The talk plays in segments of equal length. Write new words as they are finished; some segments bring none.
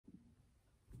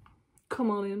Come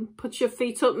on in, put your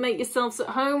feet up, make yourselves at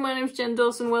home. My name's Jen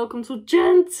Dawson, welcome to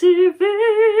JenTV.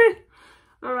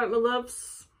 Alright, my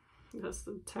loves. That's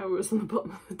the towers on the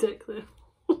bottom of the deck there.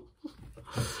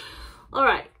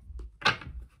 Alright.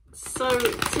 So,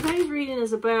 today's reading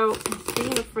is about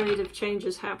being afraid of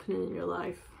changes happening in your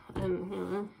life. And, you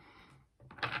know,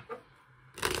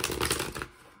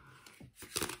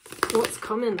 what's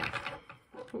coming?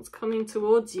 What's coming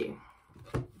towards you?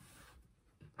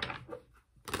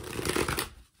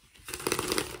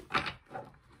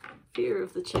 Fear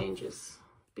of the changes,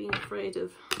 being afraid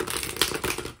of.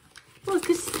 Well,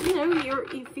 because you know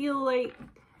you feel like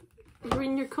you're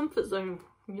in your comfort zone.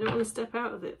 You don't want to step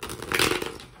out of it.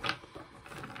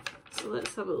 So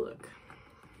let's have a look.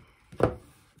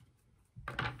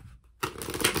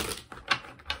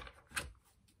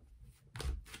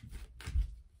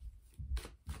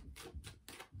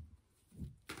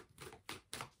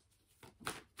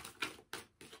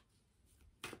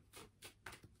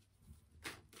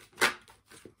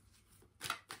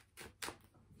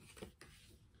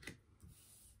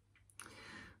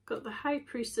 Got the High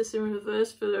Priestess in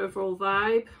reverse for the overall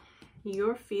vibe.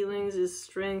 Your feelings is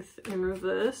Strength in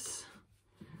reverse.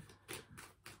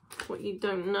 What you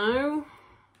don't know.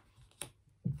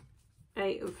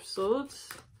 Eight of Swords.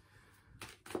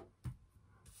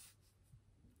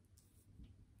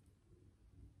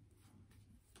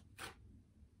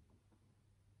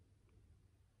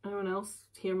 Anyone else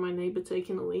hear my neighbour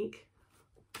taking a leak?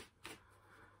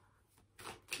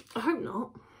 I hope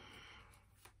not.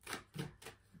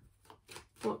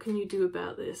 What can you do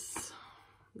about this?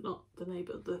 Not the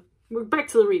neighbour, we're back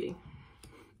to the reading.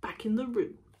 Back in the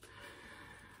room.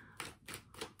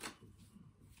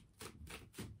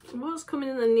 What's coming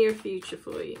in the near future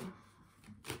for you?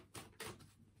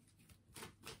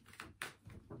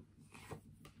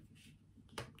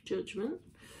 Judgment.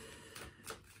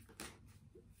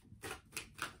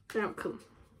 Outcome.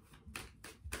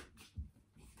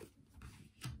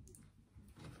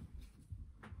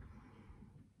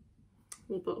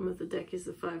 The bottom of the deck is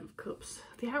the Five of Cups.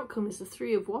 The outcome is the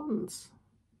Three of Wands.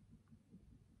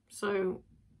 So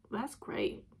that's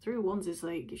great. Three of Wands is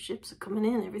like your ships are coming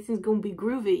in. Everything's going to be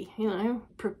groovy, you know.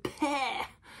 Prepare.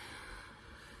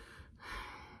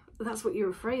 That's what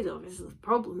you're afraid of is the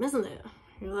problem, isn't it?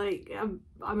 You're like,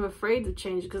 I'm afraid of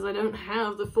change because I don't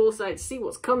have the foresight to see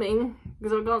what's coming.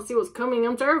 Because I can't see what's coming,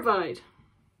 I'm terrified.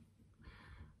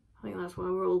 I think that's why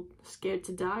we're all scared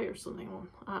to die or something. Well,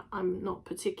 I'm not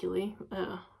particularly.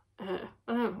 I don't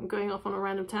know, I'm going off on a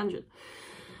random tangent.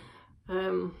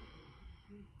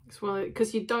 It's well,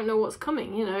 because you don't know what's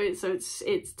coming, you know, so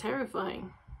it's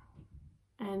terrifying.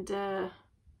 And I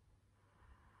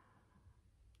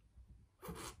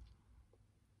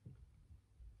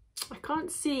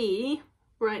can't see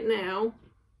right now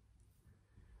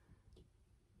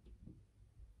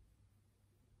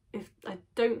if I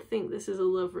don't think this is a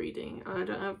love reading. I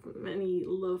don't have many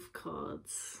love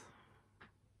cards.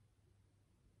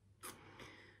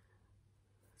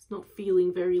 It's not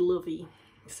feeling very lovey.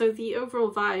 So the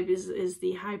overall vibe is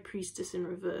the High Priestess in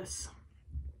reverse.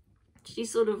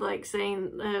 She's sort of like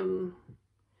saying,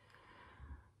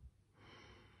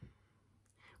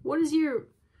 what is your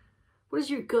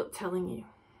gut telling you?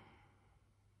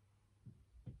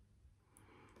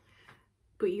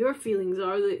 But your feelings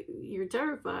are that you're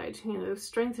terrified. You know,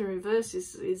 Strength in reverse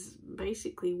is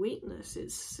basically weakness.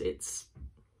 It's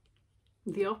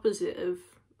the opposite of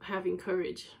having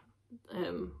courage.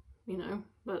 You know,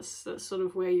 that's sort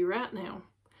of where you're at now.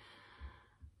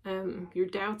 You're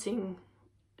doubting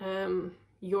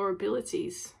your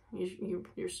abilities,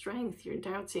 your strength. You're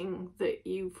doubting that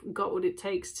you've got what it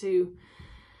takes to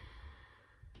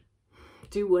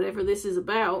do whatever this is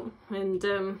about. And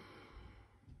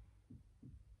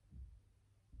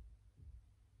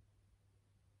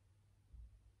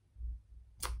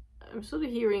I'm sort of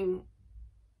hearing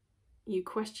you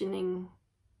questioning.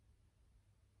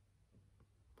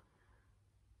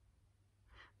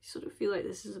 You sort of feel like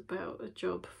this is about a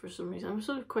job for some reason. I'm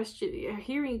sort of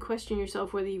hearing you question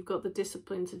yourself whether you've got the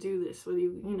discipline to do this, whether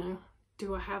you know,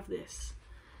 do I have this?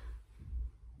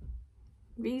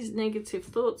 These negative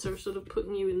thoughts are sort of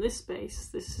putting you in this space.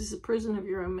 This is a prison of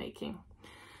your own making.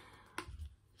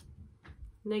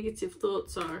 Negative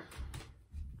thoughts are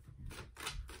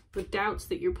the doubts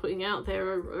that you're putting out there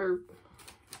are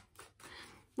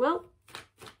well,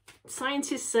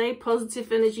 scientists say positive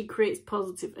energy creates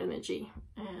positive energy.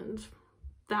 And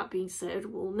that being said,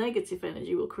 well, negative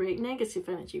energy will create negative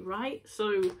energy, right?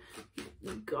 So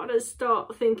you've got to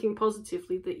start thinking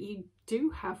positively that you do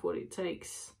have what it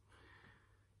takes.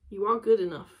 You are good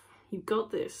enough. You've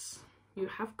got this. You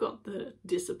have got the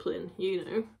discipline, you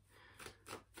know.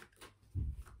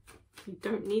 You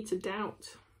don't need to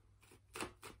doubt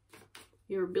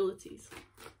your abilities.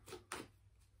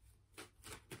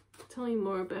 Tell me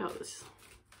more about this,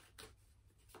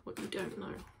 what you don't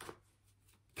know.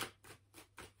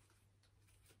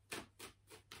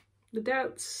 The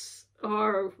doubts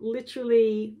are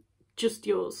literally just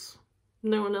yours.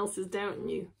 No one else is doubting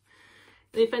you.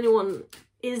 And if anyone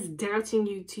is doubting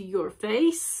you to your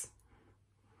face,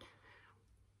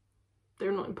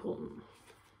 they're not important.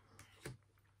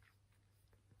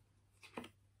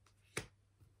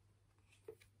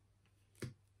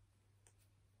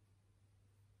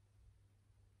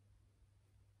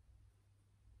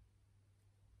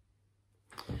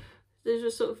 There's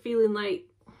just sort of feeling like,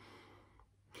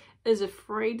 as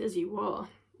afraid as you are,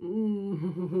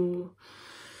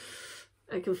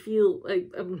 I can feel,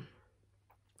 I'm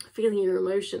feeling your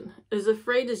emotion. As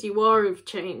afraid as you are of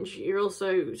change, you're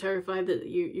also terrified that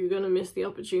you're going to miss the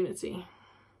opportunity.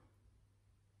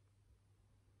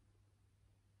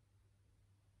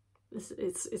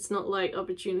 It's not like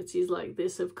opportunities like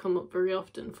this have come up very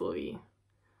often for you.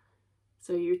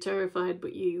 So you're terrified,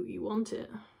 but you want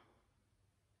it.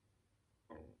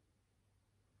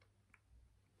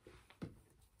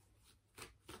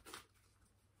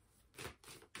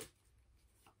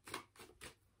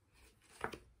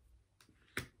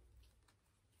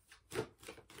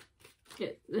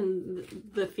 Yeah, and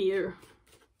the fear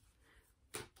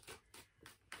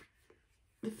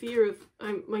of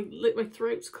my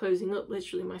throat's closing up.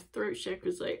 Literally, my throat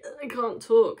chakra's like, I can't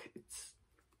talk.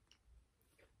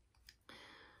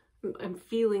 I'm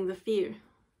feeling the fear.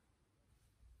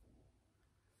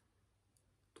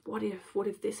 What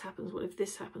if this happens? What if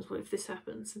this happens? What if this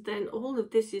happens? Then all of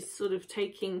this is sort of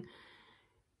taking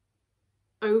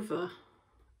over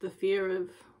the fear of,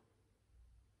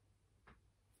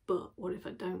 but what if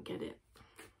I don't get it?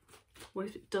 What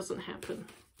if it doesn't happen?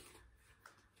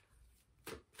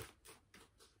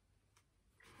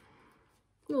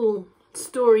 Little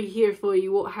story here for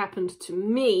you, what happened to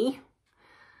me.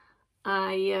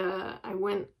 I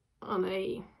went on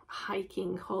a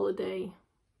hiking holiday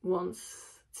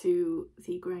once to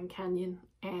the Grand Canyon,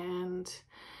 and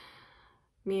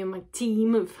me and my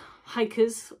team of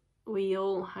hikers, we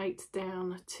all hiked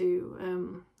down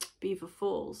to Beaver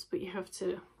Falls, but you have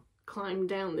to climb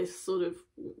down this sort of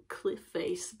cliff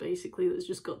face, basically, that's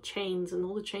just got chains, and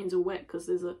all the chains are wet because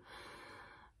there's a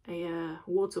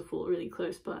waterfall really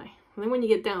close by. And then when you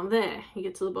get down there, you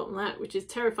get to the bottom of that, which is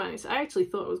terrifying. So I actually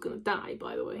thought I was going to die,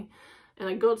 by the way. And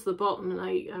I got to the bottom, and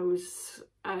I was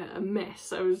a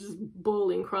mess. I was just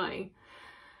bawling, crying.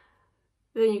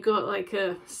 Then you got like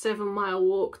a 7-mile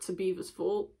walk to Beaver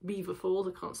Falls,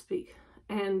 I can't speak.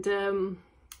 And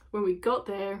when we got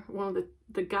there, one of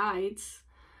the guides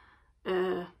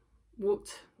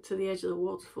walked to the edge of the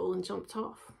waterfall and jumped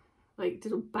off. Like,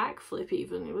 did a backflip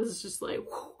even. It was just like,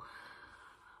 whoo.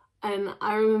 And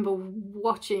I remember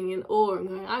watching in awe and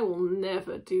going, I will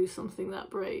never do something that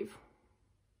brave.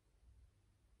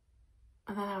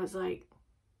 And then I was like,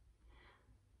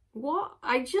 what?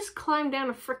 I just climbed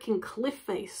down a freaking cliff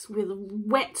face with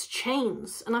wet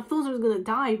chains, and I thought I was going to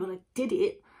die, but I did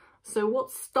it. So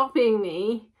what's stopping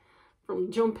me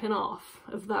from jumping off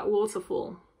of that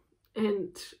waterfall?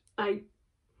 And I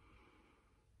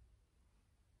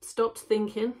stopped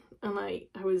thinking, and I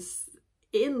was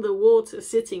in the water,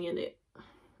 sitting in it,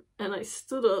 and I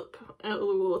stood up out of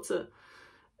the water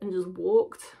and just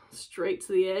walked straight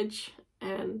to the edge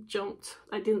and jumped.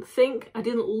 I didn't think, I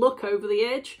didn't look over the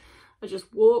edge, I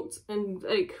just walked and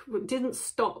like didn't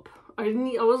stop. I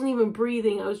wasn't even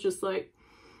breathing, I was just like,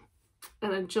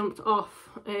 and I jumped off,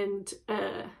 and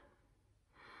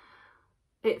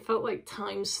it felt like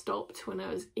time stopped when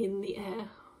I was in the air,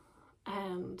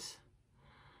 and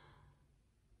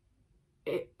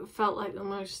it felt like the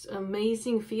most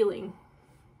amazing feeling,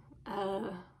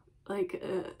 of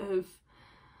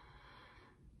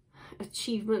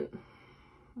achievement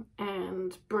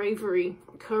and bravery,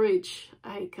 courage.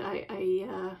 I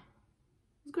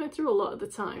was going through a lot at the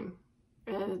time,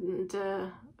 and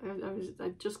I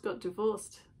just got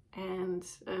divorced, and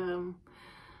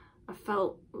I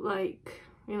felt like,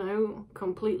 you know,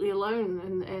 completely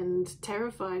alone and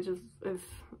terrified of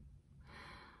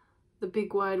the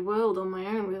big wide world on my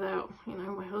own without, you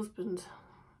know, my husband.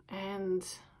 And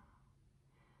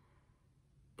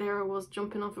there I was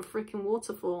jumping off a freaking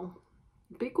waterfall.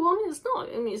 Big one? It's not,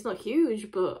 I mean, it's not huge,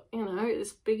 but, you know,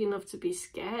 it's big enough to be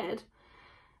scared.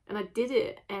 And I did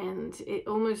it, and it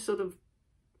almost sort of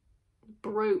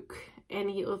broke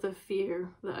any other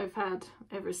fear that I've had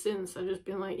ever since. I've just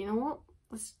been like, you know what?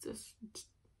 Let's just,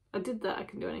 I did that, I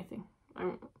can do anything. I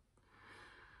can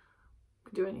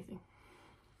do anything.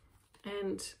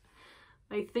 And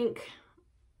I think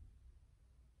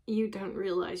you don't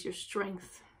realize your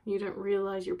strength. You don't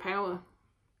realize your power.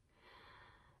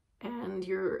 And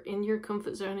you're in your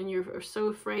comfort zone and you're so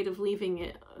afraid of leaving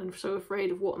it and so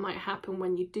afraid of what might happen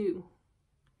when you do.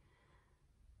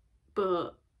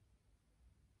 But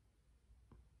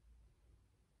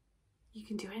you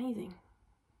can do anything.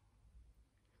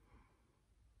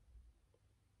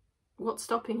 What's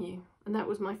stopping you? And that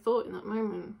was my thought in that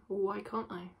moment. Well, why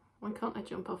can't I? Why can't I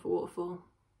jump off a waterfall?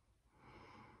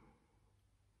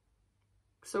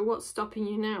 So what's stopping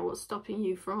you now? What's stopping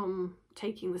you from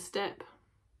taking the step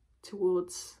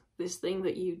towards this thing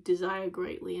that you desire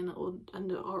greatly and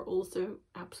are also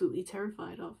absolutely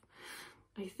terrified of?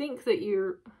 I think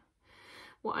that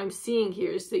what I'm seeing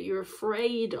here is that you're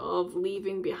afraid of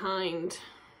leaving behind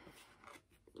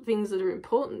things that are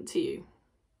important to you.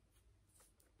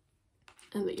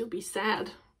 And that you'll be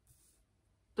sad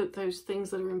that those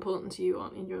things that are important to you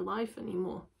aren't in your life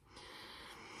anymore.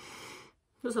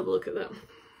 Let's have a look at that.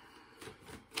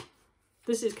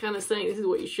 This is kind of saying this is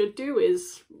what you should do,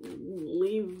 is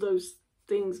leave those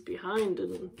things behind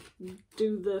and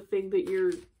do the thing that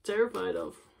you're terrified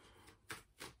of.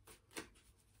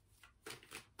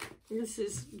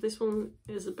 This one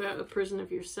is about a prison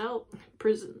of yourself,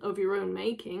 prison of your own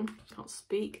making. Can't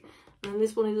speak. And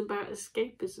this one is about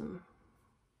escapism.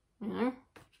 You know,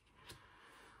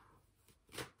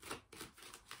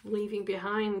 leaving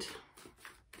behind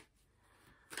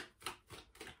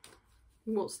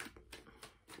what's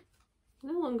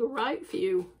no longer right for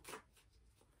you,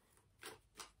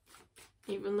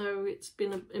 even though it's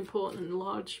been an important and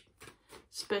large,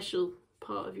 special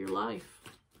part of your life.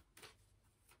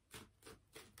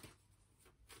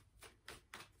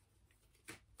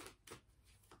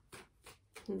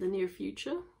 In the near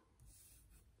future.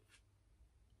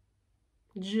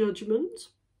 Judgment,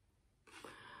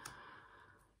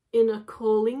 inner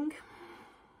calling,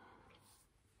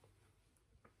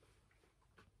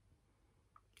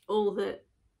 all that.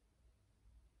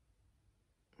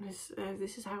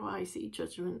 This is how I see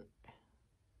judgment.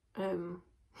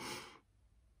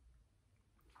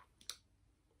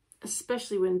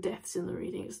 Especially when death's in the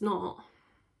reading. It's not.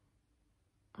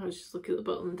 I was just looking at the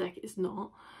bottom of the deck. It's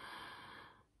not.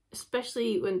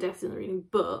 Especially when death's in the reading,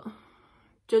 but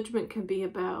judgment can be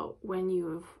about when you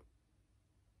have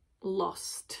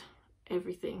lost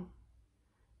everything.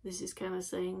 This is kind of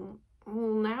saying,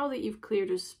 well, now that you've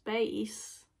cleared a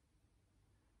space,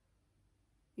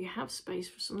 you have space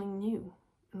for something new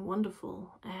and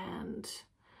wonderful, and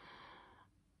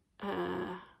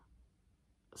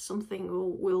something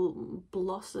will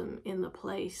blossom in the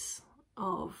place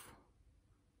of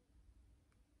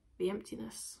the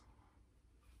emptiness.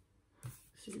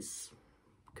 This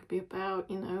could be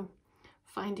about, you know,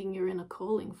 finding your inner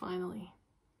calling finally.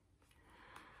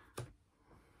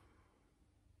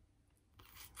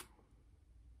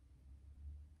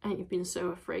 And you've been so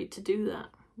afraid to do that.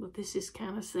 But this is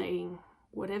kind of saying,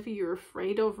 whatever you're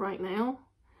afraid of right now,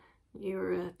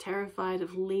 you're terrified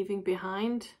of leaving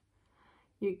behind,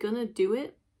 you're gonna do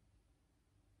it.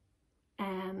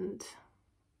 And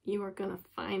you are gonna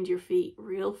find your feet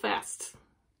real fast.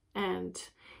 And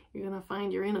you're gonna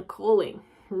find your inner calling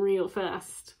real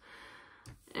fast.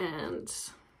 And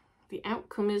the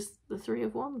outcome is the Three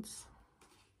of Wands.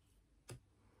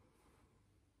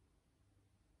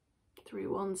 Three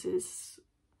of Wands is,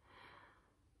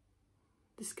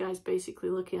 this guy's basically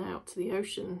looking out to the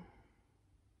ocean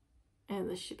and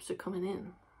the ships are coming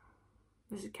in.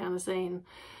 This is kind of saying,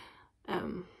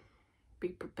 be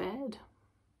prepared.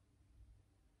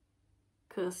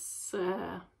 Because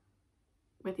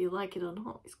whether you like it or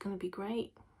not, it's going to be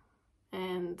great.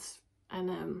 And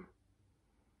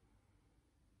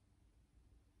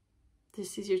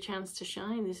this is your chance to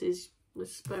shine. This is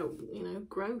about, you know,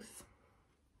 growth.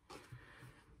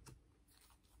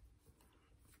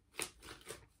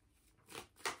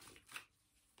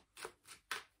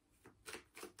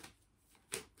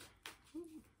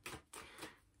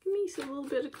 Give me a little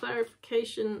bit of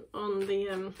clarification on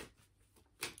the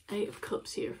Eight of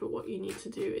Cups here for what you need to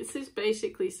do. It's this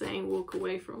basically saying walk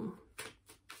away from.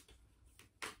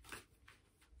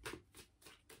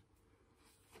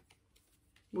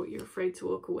 What you're afraid to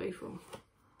walk away from.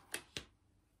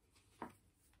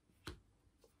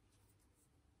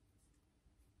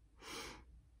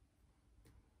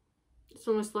 It's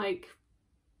almost like,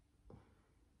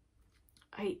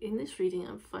 in this reading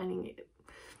I'm finding it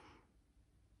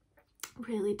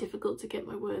really difficult to get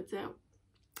my words out.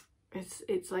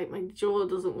 It's like my jaw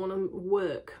doesn't want to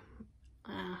work.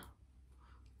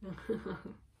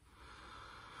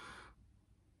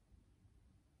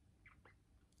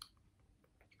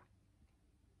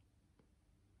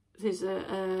 there's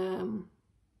a,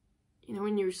 you know,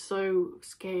 when you're so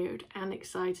scared and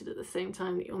excited at the same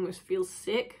time that you almost feel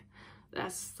sick.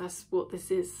 That's what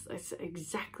this is. It's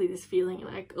exactly this feeling, and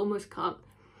I almost can't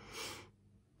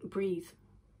breathe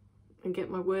and get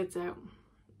my words out.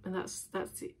 And that's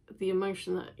the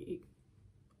emotion that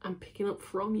I'm picking up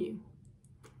from you.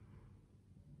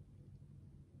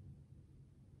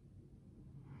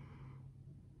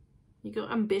 You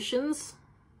got ambitions?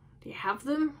 Do you have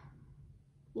them?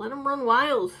 Let them run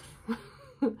wild.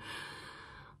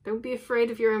 Don't be afraid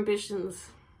of your ambitions.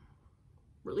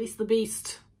 Release the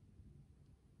beast.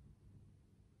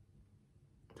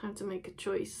 Time to make a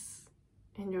choice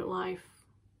in your life.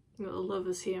 You got the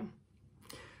Lovers here.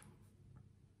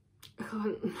 I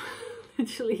can't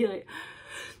literally, like,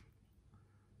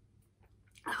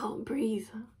 I can't breathe.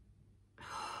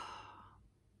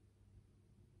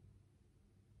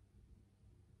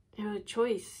 You have a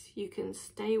choice. You can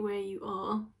stay where you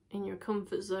are in your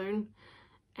comfort zone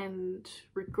and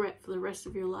regret for the rest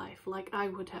of your life, like I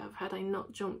would have had I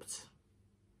not jumped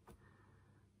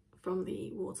from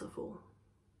the waterfall.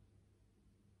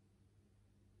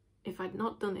 If I'd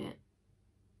not done it,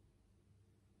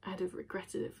 I'd have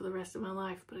regretted it for the rest of my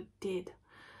life, but I did.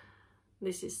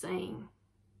 This is saying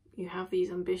you have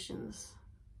these ambitions.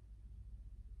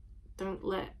 Don't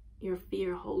let your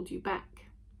fear hold you back.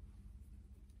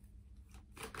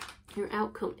 Your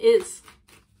outcome is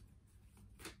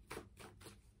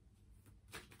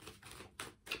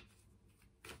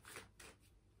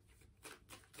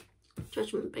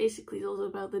Judgment. Basically is also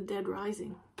about the dead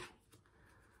rising.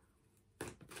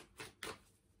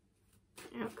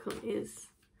 Outcome is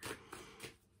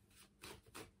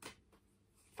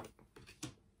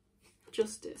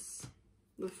Justice,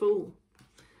 the Fool,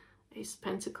 Ace of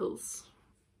Pentacles.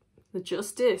 The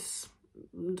Justice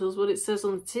does what it says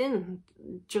on the tin.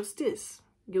 Justice.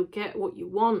 You'll get what you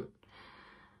want.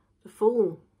 The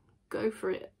Fool. Go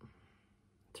for it.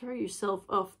 Throw yourself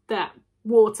off that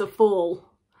waterfall.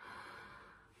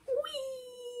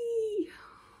 Whee!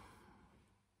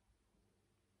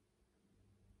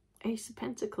 Ace of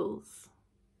Pentacles.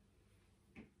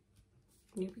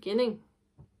 New beginning.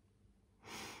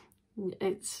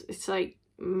 It's like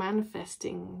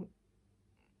manifesting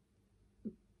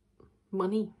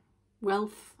money,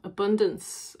 wealth,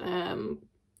 abundance,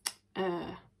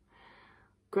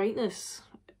 greatness,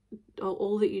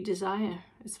 all that you desire.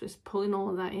 It's just pulling all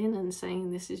of that in and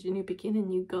saying, this is your new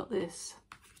beginning, you got this.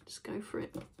 Just go for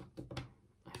it.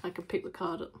 If I could pick the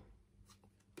card up.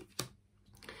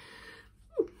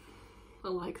 I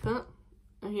like that.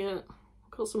 I've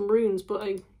got some runes, but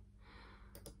I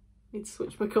need to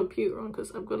switch my computer on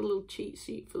because I've got a little cheat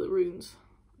sheet for the runes.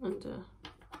 And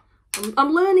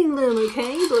I'm learning them,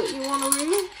 okay? But you want a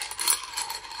rune?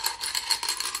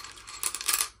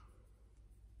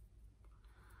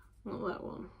 Not that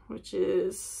one, which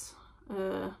is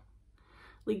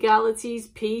legalities,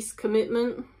 peace,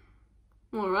 commitment.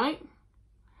 All right.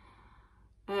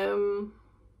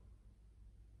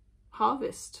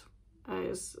 Harvest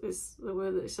is the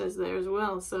word that it says there as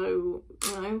well. So,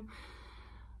 you know,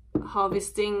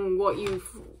 harvesting what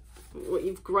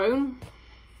you've grown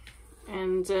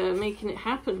and making it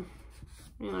happen.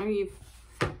 You know,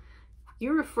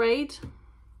 you're afraid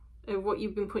of what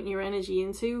you've been putting your energy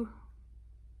into,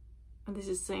 and this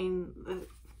is saying that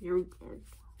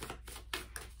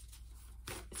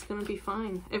it's gonna be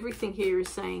fine. Everything here is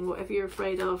saying whatever you're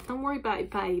afraid of, don't worry about it,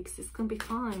 babes. It's gonna be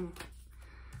fine.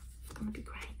 It's gonna be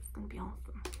great. It's gonna be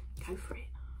awesome. Go for it.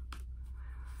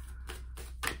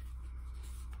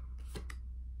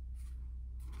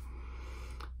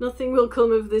 Nothing will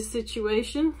come of this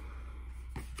situation.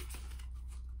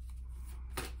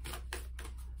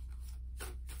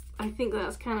 I think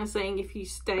that's kind of saying if you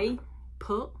stay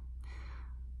put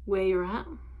where you're at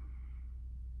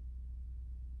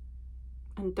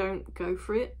and don't go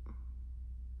for it,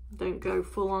 don't go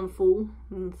full on full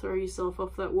and throw yourself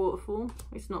off that waterfall.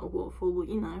 It's not a waterfall, but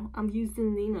you know, I'm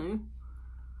using the, you know.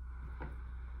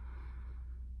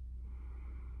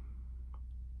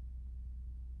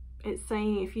 It's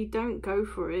saying if you don't go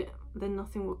for it, then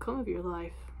nothing will come of your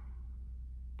life.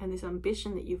 And this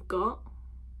ambition that you've got,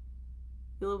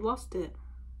 you'll have lost it.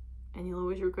 And you'll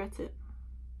always regret it.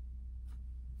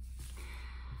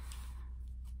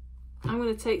 I'm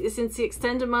going to take this into the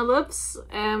extended, my loves.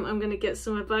 I'm going to get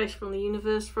some advice from the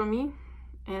universe from you.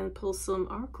 And pull some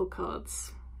oracle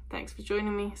cards. Thanks for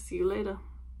joining me. See you later.